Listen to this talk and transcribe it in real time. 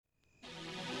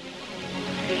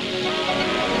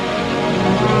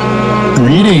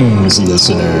Greetings,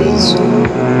 listeners.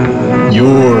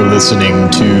 You're listening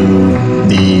to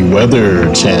the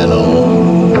Weather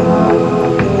Channel.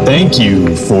 Thank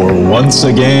you for once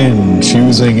again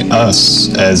choosing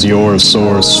us as your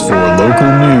source for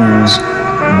local news,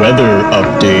 weather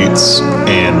updates,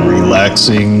 and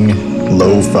relaxing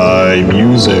lo-fi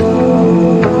music.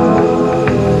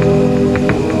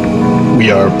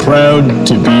 We are proud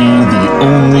to be the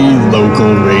only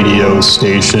local radio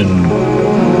station,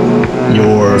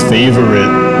 your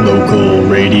favorite local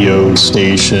radio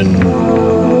station.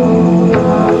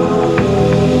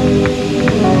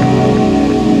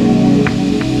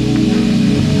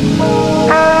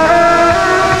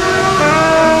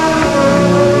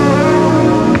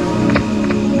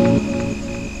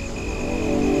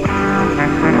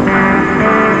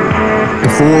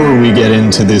 Before we get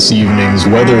into this evening's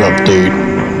weather update,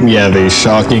 we have a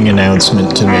shocking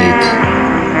announcement to make.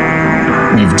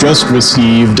 We've just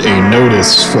received a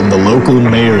notice from the local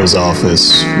mayor's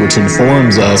office, which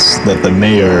informs us that the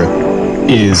mayor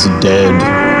is dead.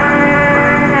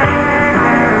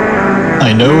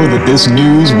 I know that this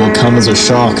news will come as a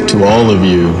shock to all of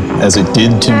you, as it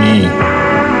did to me.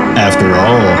 After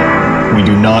all, we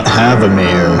do not have a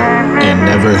mayor, and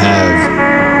never have.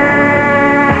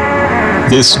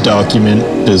 This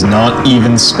document does not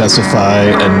even specify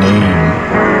a name,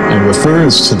 and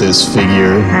refers to this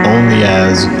figure only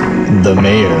as the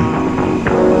mayor.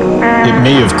 It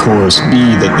may of course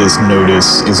be that this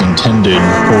notice is intended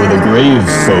for the grave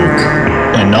folk,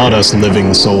 and not us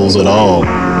living souls at all.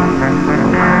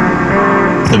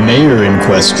 The mayor in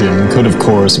question could of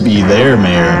course be their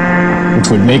mayor, which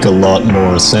would make a lot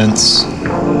more sense.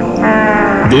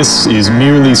 This is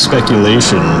merely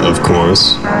speculation, of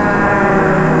course.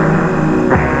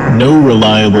 No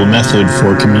reliable method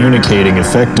for communicating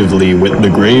effectively with the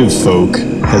grave folk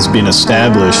has been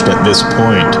established at this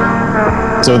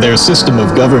point, so their system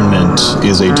of government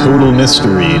is a total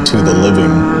mystery to the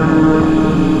living.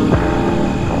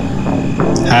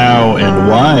 How and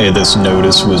why this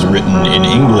notice was written in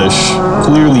English,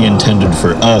 clearly intended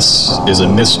for us, is a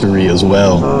mystery as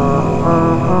well.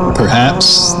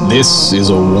 Perhaps this is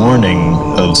a warning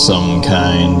of some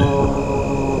kind.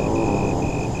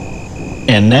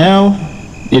 And now,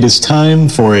 it is time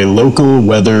for a local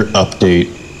weather update.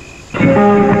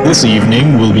 This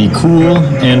evening will be cool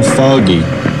and foggy.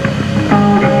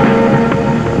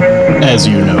 As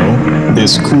you know,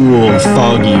 this cool,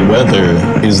 foggy weather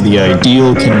is the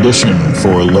ideal condition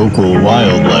for local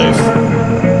wildlife.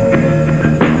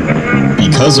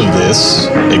 Because of this,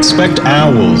 expect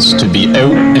owls to be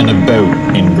out and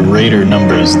about in greater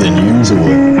numbers than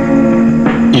usual.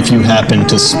 If you happen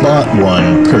to spot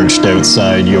one perched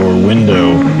outside your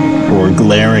window or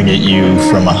glaring at you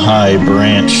from a high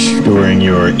branch during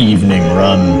your evening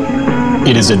run,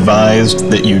 it is advised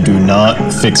that you do not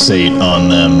fixate on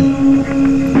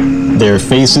them. Their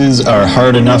faces are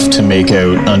hard enough to make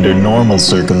out under normal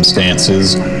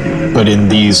circumstances, but in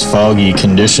these foggy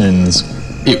conditions,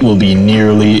 it will be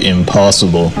nearly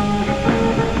impossible.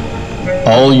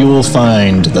 All you will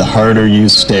find the harder you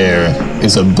stare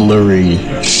is a blurry,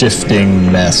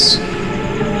 shifting mess.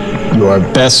 You are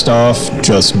best off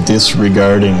just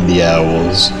disregarding the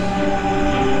owls.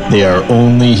 They are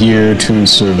only here to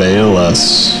surveil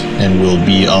us and will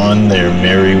be on their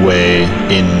merry way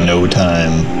in no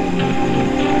time.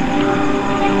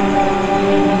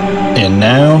 And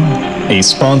now, a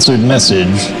sponsored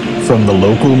message from the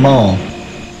local mall.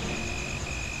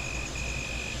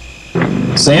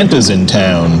 Santa's in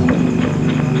town.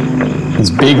 His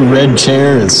big red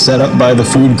chair is set up by the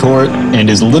food court, and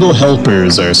his little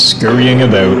helpers are scurrying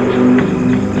about.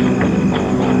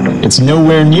 It's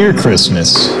nowhere near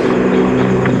Christmas.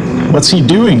 What's he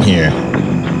doing here?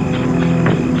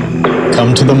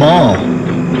 Come to the mall.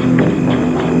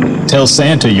 Tell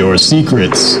Santa your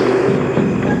secrets.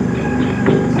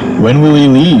 When will he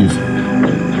leave?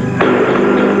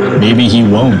 Maybe he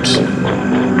won't.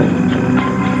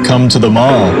 Come to the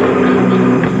mall.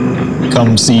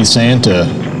 Come see Santa.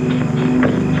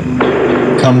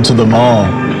 Come to the mall.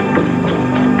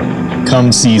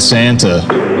 Come see Santa.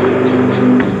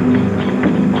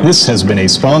 This has been a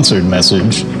sponsored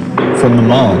message from the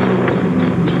mall.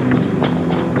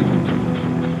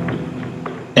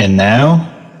 And now,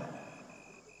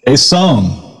 a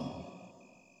song.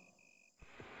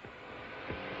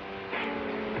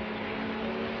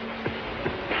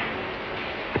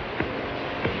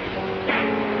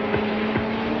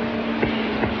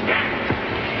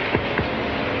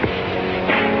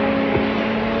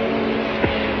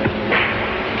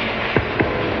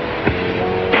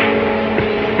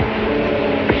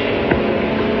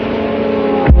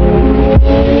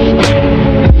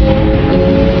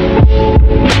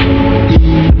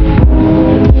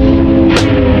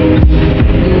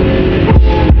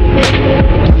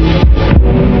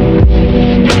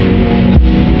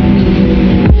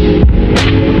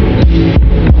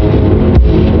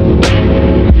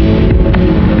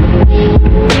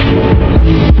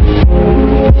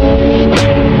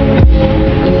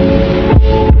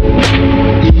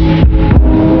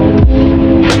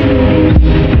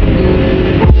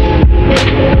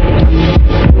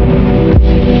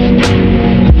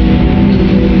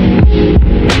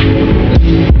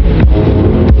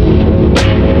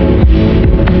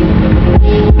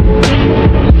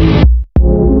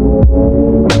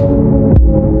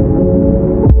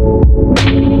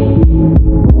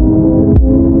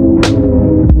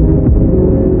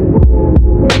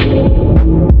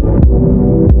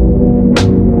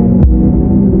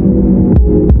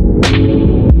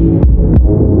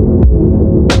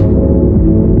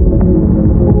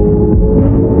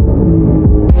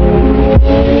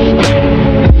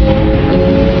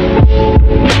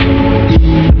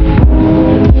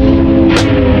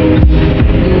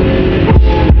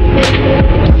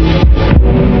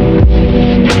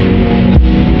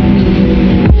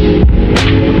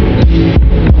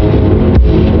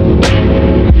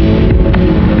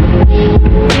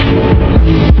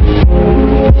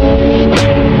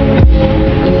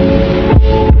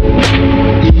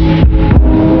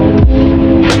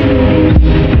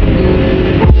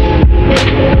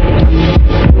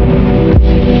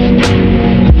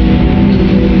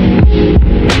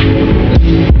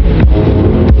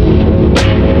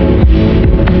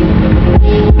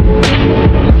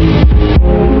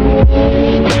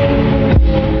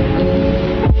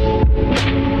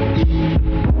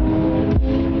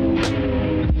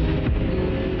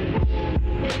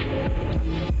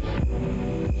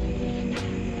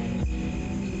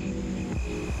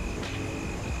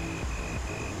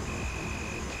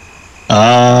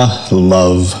 Ah,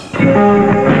 love.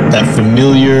 That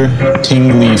familiar,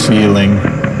 tingly feeling.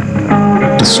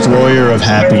 Destroyer of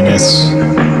happiness.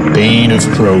 Bane of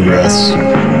progress.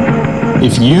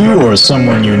 If you or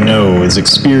someone you know is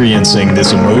experiencing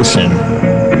this emotion,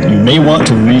 you may want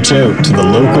to reach out to the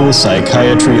local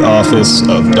psychiatry office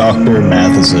of Dr.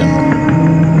 Matheson.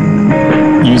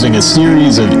 Using a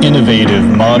series of innovative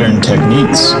modern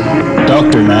techniques,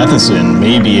 Dr. Matheson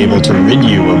may be able to rid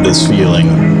you of this feeling,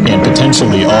 and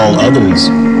potentially all others.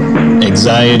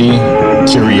 Anxiety,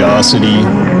 curiosity,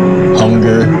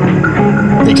 hunger,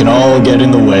 they can all get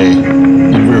in the way,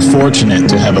 and we're fortunate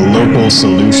to have a local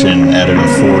solution at an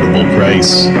affordable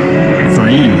price.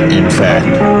 Free, in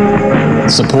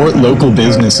fact. Support local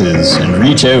businesses and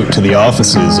reach out to the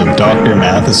offices of Dr.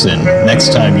 Matheson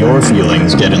next time your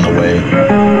feelings get in the way.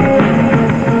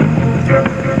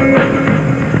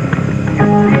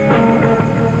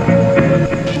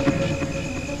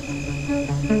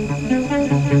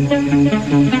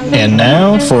 And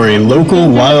now for a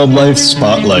local wildlife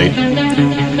spotlight.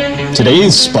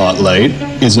 Today's spotlight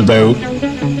is about,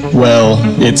 well,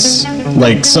 it's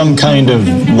like some kind of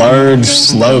large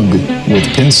slug with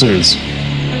pincers.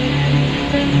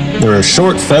 There are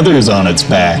short feathers on its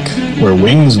back, where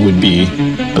wings would be,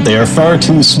 but they are far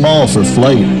too small for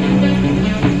flight.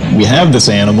 We have this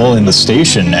animal in the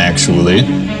station, actually,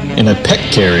 in a pet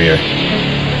carrier.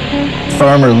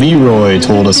 Farmer Leroy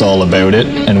told us all about it,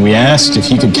 and we asked if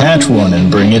he could catch one and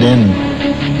bring it in.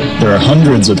 There are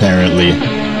hundreds, apparently,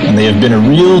 and they have been a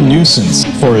real nuisance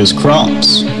for his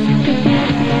crops.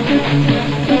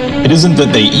 It isn't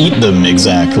that they eat them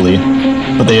exactly,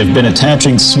 but they have been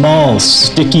attaching small,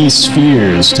 sticky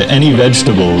spheres to any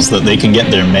vegetables that they can get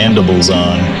their mandibles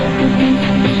on.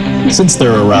 Since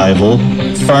their arrival,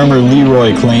 Farmer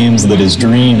Leroy claims that his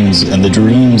dreams and the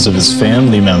dreams of his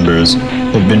family members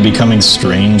have been becoming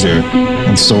stranger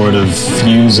and sort of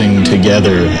fusing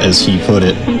together, as he put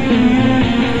it.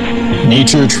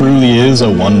 Nature truly is a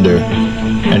wonder,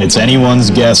 and it's anyone's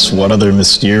guess what other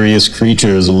mysterious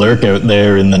creatures lurk out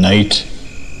there in the night.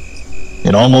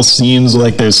 It almost seems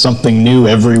like there's something new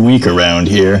every week around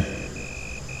here.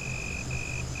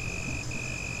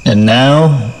 And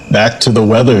now, back to the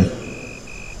weather.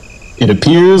 It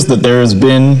appears that there has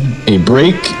been a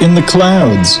break in the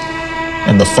clouds,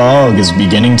 and the fog is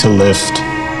beginning to lift.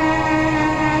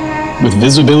 With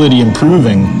visibility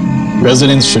improving,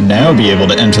 residents should now be able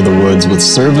to enter the woods with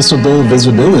serviceable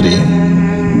visibility.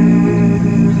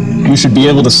 You should be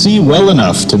able to see well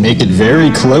enough to make it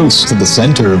very close to the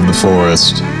center of the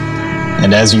forest.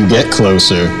 And as you get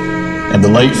closer, and the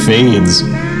light fades,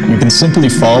 you can simply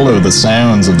follow the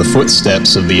sounds of the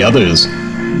footsteps of the others.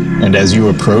 And as you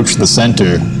approach the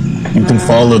center, you can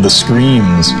follow the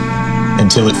screams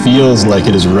until it feels like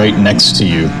it is right next to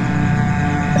you,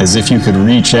 as if you could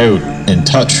reach out and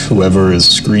touch whoever is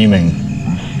screaming.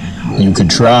 You could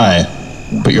try,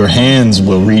 but your hands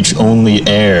will reach only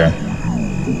air,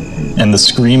 and the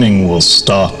screaming will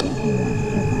stop.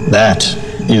 That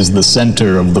is the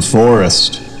center of the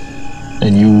forest,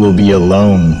 and you will be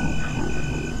alone.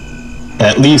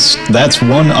 At least, that's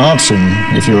one option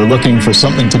if you're looking for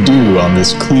something to do on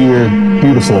this clear,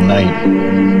 beautiful night.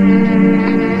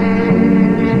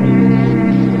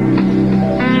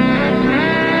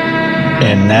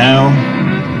 And now,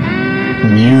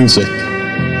 music.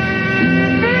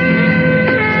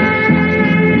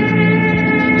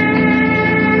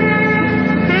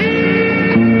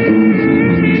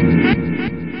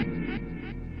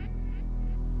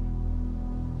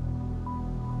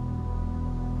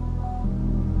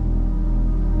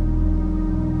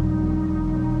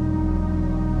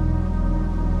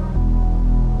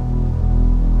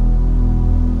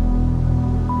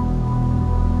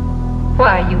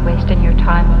 Why are you wasting your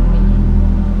time on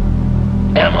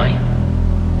me? Am I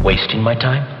wasting my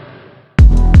time?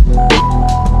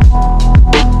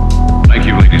 Thank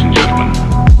you, ladies and gentlemen.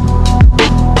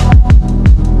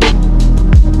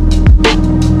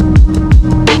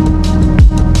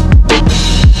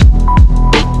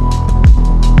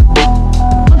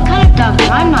 What kind of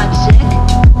doctor? I'm not sick.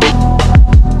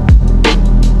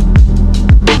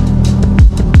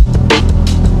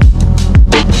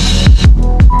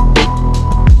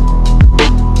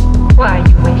 Why are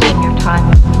you wasting your time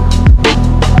on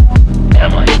me?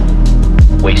 Am I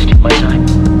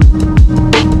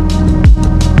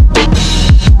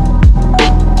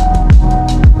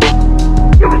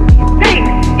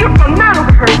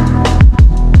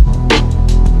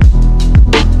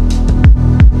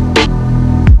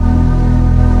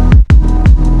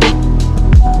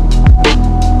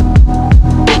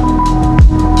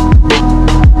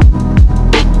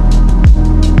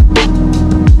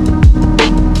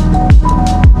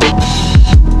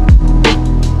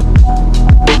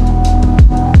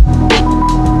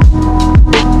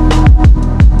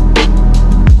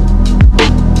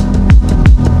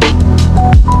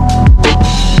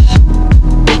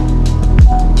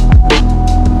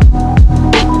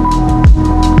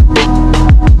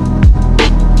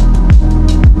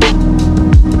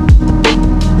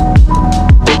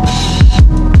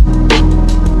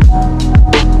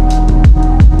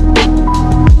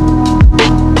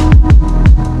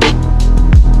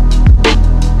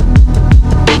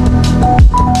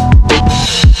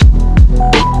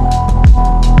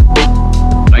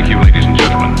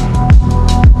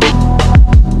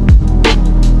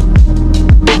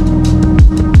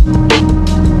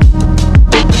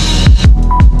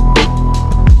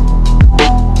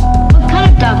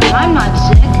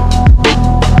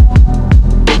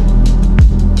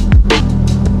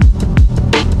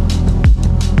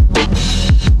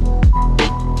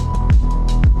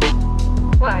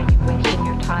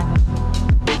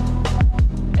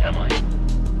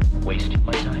Wasting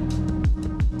my time?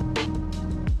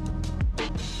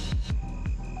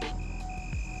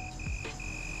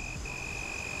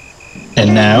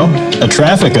 And now, a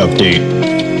traffic update.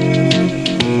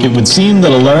 It would seem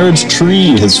that a large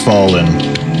tree has fallen,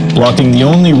 blocking the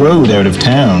only road out of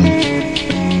town.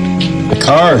 A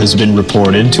car has been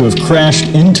reported to have crashed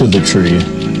into the tree.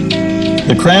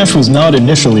 The crash was not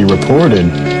initially reported,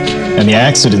 and the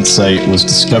accident site was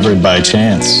discovered by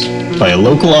chance by a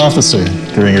local officer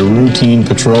during a routine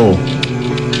patrol.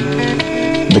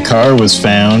 The car was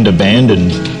found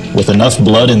abandoned, with enough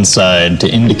blood inside to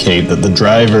indicate that the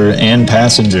driver and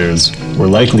passengers were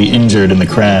likely injured in the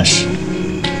crash.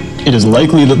 It is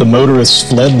likely that the motorists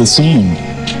fled the scene,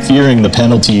 fearing the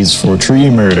penalties for tree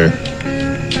murder.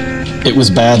 It was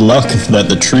bad luck that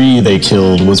the tree they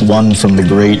killed was one from the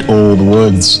great old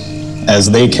woods, as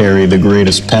they carry the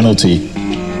greatest penalty.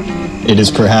 It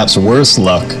is perhaps worse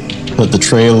luck that the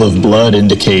trail of blood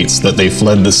indicates that they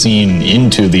fled the scene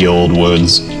into the old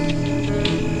woods.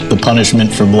 The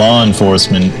punishment from law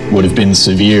enforcement would have been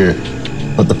severe,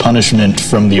 but the punishment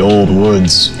from the old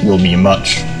woods will be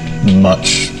much,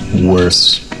 much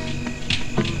worse.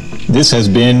 This has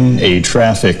been a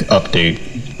traffic update.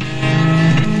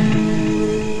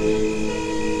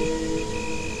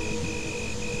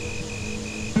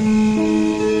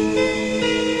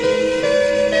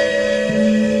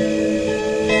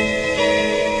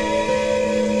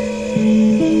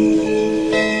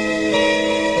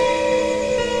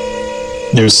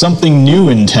 There's something new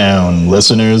in town,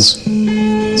 listeners.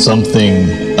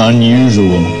 Something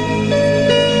unusual.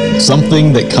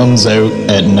 Something that comes out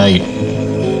at night.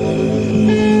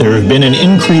 There have been an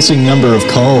increasing number of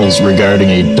calls regarding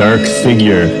a dark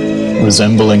figure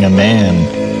resembling a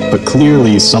man, but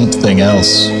clearly something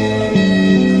else.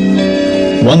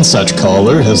 One such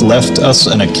caller has left us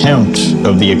an account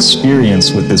of the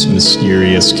experience with this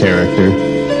mysterious character,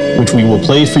 which we will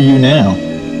play for you now.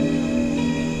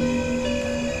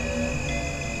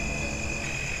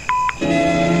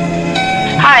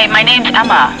 Hi, my name's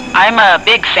Emma. I'm a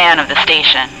big fan of the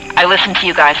station. I listen to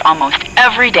you guys almost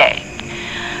every day.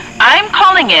 I'm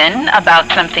calling in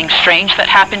about something strange that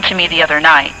happened to me the other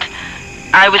night.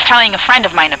 I was telling a friend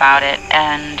of mine about it,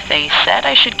 and they said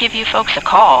I should give you folks a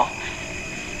call.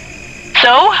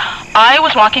 So, I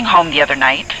was walking home the other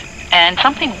night, and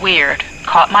something weird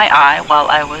caught my eye while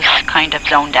I was kind of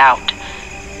zoned out.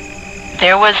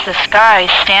 There was this guy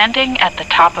standing at the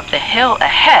top of the hill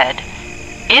ahead,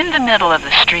 in the middle of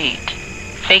the street,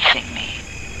 facing me.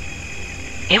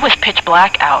 It was pitch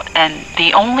black out, and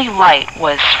the only light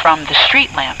was from the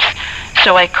street lamps,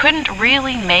 so I couldn't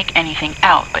really make anything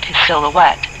out but his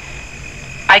silhouette.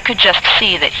 I could just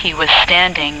see that he was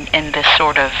standing in this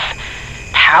sort of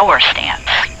power stance.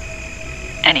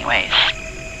 Anyways,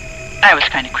 I was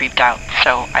kind of creeped out,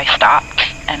 so I stopped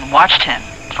and watched him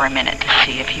for a minute to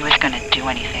see if he was going to do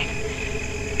anything.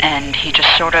 And he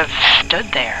just sort of stood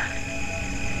there,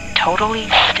 totally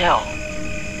still.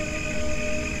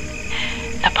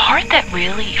 The part that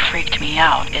really freaked me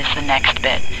out is the next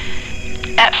bit.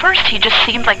 At first, he just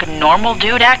seemed like a normal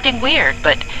dude acting weird,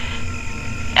 but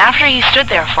after he stood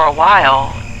there for a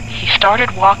while, he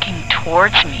started walking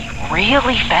towards me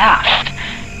really fast.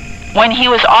 When he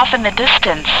was off in the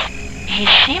distance, he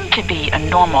seemed to be a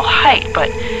normal height, but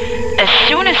as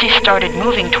soon as he started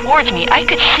moving towards me, I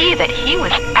could see that he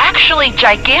was actually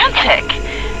gigantic.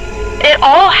 It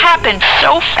all happened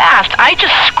so fast. I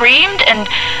just screamed and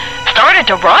started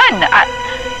to run.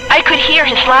 I could hear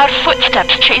his loud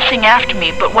footsteps chasing after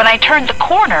me, but when I turned the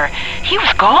corner, he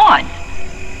was gone.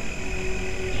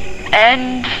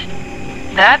 And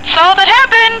that's all that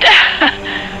happened.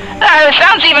 It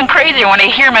sounds even crazier when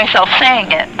I hear myself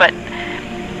saying it, but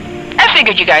I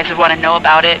figured you guys would want to know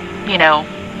about it. You know,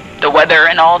 the weather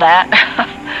and all that.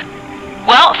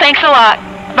 Well, thanks a lot.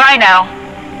 Bye now.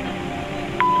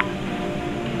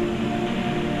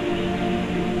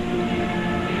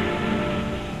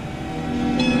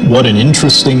 What an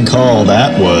interesting call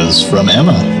that was from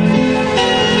Emma.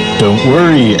 Don't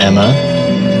worry, Emma.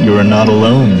 You're not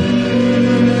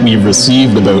alone. We've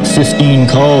received about 15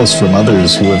 calls from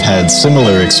others who have had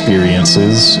similar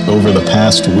experiences over the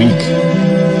past week.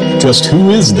 Just who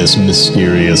is this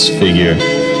mysterious figure?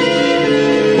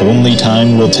 Only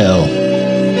time will tell.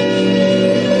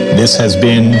 This has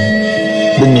been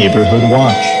the Neighborhood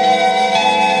Watch.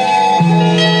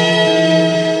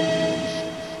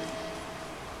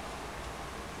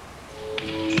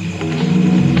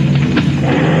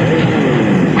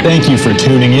 Thank you for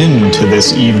tuning in to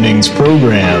this evening's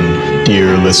program,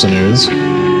 dear listeners.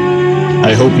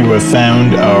 I hope you have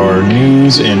found our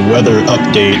news and weather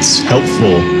updates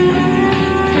helpful.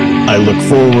 I look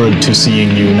forward to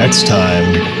seeing you next time,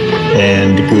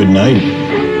 and good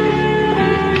night.